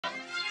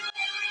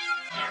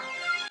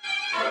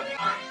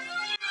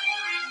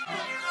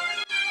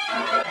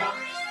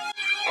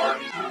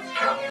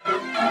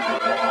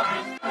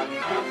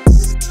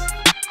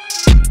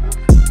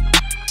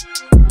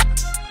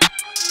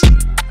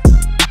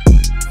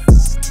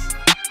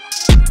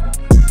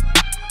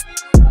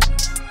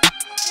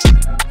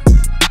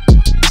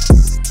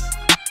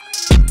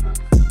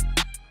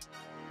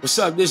What's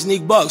up, this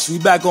Neek Bucks. We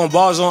back on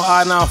Bars on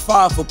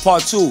I-95 for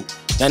part 2.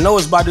 I know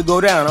it's about to go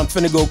down. I'm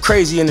finna go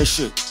crazy in this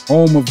shit.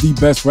 Home of the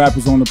best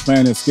rappers on the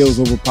planet, skills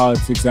over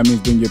politics. That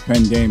means bring your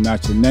pen game,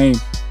 not your name.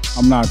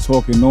 I'm not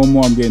talking no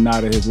more. I'm getting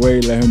out of his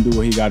way. Let him do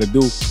what he gotta do.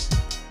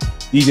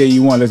 DJ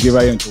E1, let's get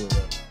right into it.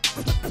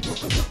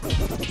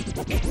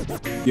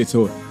 Get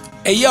to it.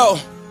 Hey, yo.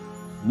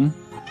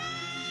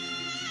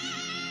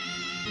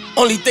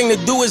 Only thing to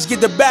do is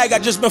get the bag. I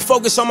just been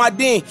focused on my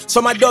dean.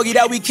 So my doggy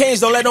that we kings,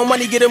 don't let no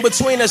money get in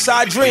between us,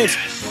 our dreams.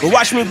 But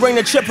watch me bring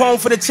the chip home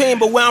for the team.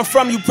 But where I'm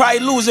from, you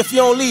probably lose if you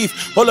don't leave.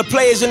 All the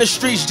players in the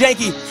streets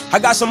janky. I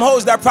got some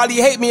hoes that probably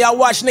hate me. I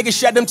watch niggas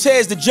shed them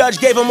tears. The judge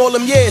gave them all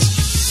them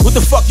years. What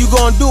the fuck you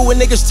gonna do when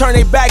niggas turn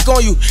their back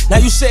on you?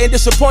 Now you sitting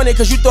disappointed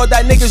cause you thought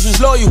that niggas was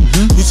loyal.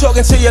 You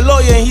talking to your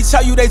lawyer and he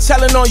tell you they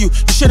telling on you.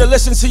 You should've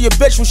listened to your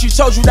bitch when she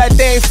told you that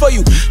they ain't for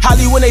you.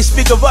 Holly, when they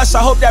speak of us, I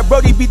hope that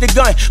Brody beat the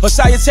gun. Or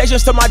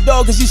salutations to my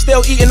dog cause he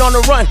still eating on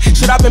the run.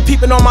 Shit, I've been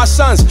peeping on my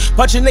sons.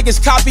 Bunch of niggas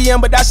copying,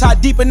 but that's how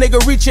deep a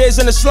nigga reach is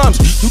in the slums.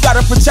 You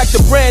gotta protect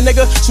the brand,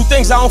 nigga. Two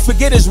things I don't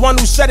forget is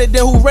one who said it,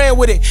 then who ran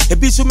with it.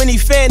 It be too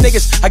many fan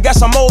niggas. I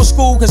guess I'm old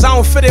school cause I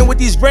don't fit in with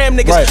these gram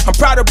niggas. Right. I'm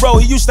proud of bro,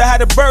 he used to have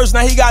the birds,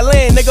 now he got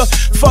land. Nigga,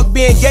 fuck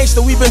being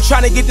gangster, we been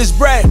trying to get this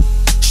bread.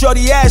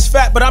 Shorty ass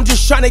fat, but I'm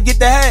just trying to get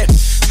the head.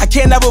 I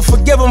can't ever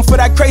forgive them for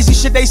that crazy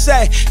shit they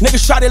say.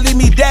 Niggas try to leave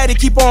me dead and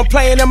keep on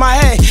playing in my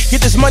head.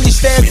 Get this money,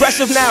 stay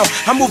aggressive now.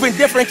 I'm moving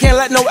different, can't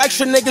let no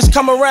extra niggas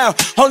come around.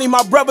 Only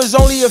my brothers,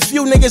 only a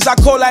few niggas I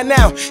call that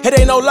now. It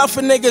ain't no love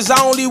for niggas,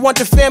 I only want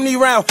the family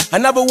round. I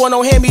never want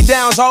no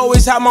hand-me-downs, I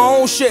always have my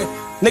own shit.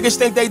 Niggas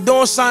think they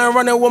doing something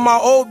running with my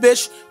old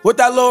bitch. With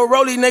that little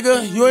rollie,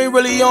 nigga, you ain't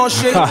really on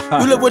shit.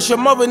 You live with your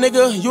mother,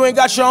 nigga, you ain't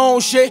got your own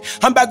shit.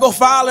 I'm back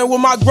off island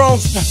with my grown.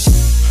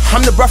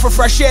 I'm the breath of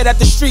fresh air that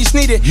the streets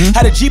needed.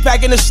 Had a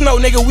G-Pack in the snow,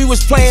 nigga, we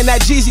was playing that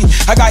Jeezy.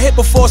 I got hit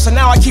before, so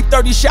now I keep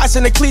 30 shots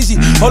in the Cleasy.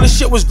 All this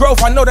shit was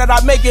growth, I know that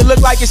I make it look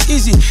like it's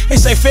easy. They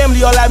say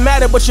family all that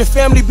matter, but your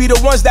family be the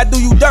ones that do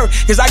you dirt.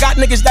 Cause I got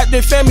niggas that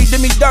their family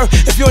did me dirt.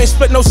 If you ain't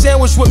split no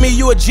sandwich with me,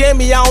 you a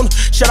jammy on.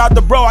 Shout out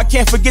to bro, I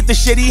can't forget the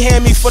shit he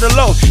hand me for the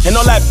low. And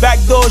all that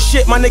backdoor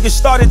shit, my niggas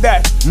started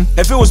that.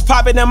 If it was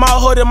popping in my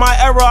hood, in my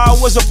era, I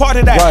was a part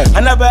of that. Right. I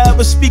never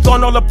ever speak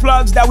on all the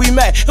plugs that we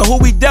met and who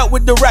we dealt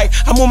with direct.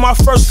 I'm on my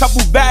first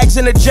couple bags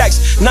in the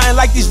jacks. Nothing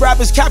like these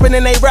rappers capping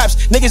in they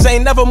raps. Niggas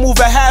ain't never move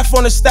a half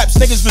on the steps.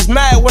 Niggas was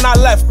mad when I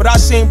left, but I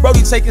seen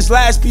Brody take his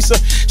last piece of.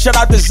 Shout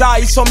out to Zai,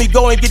 he told me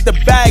go and get the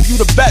bag, you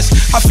the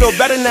best. I feel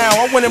better now,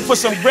 I went and put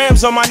some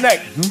grams on my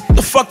neck. What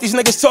the fuck these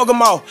niggas talking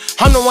about?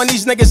 I'm the one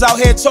these niggas out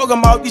here talking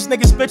about. These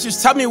niggas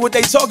bitches tell me what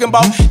they talking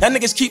about. That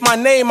niggas keep my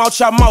name out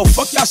your mouth.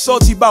 Fuck y'all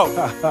salty bout.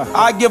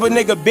 I give a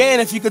nigga ban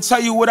if he could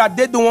tell you what I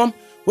did to him.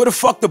 Where the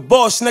fuck the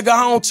boss, nigga?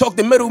 I don't talk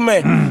to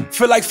middlemen.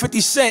 Feel like 50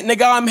 Cent,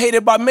 nigga, I'm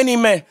hated by many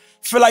men.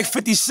 Feel like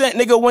 50 Cent,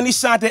 nigga, when he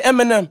signed to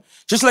Eminem.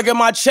 Just look at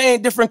my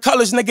chain, different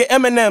colors, nigga,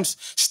 M&M's.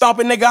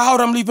 Stomping nigga out,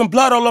 I'm leaving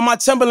blood all on my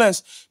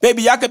Timberlands.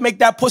 Baby, I could make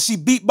that pussy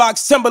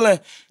beatbox Timberland.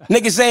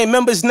 Niggas ain't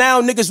members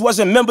now, niggas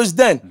wasn't members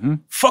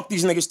then. Fuck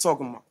these niggas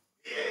talking about.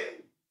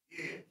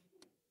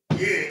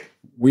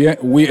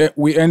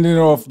 We ended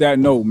off that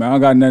note, man. I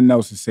got nothing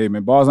else to say,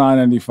 man. Bars on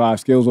I-95,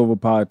 skills over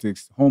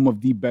politics, home of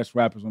the best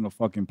rappers on the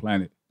fucking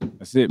planet.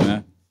 That's it,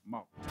 man. I'm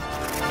out.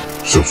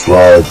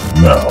 Subscribe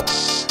now.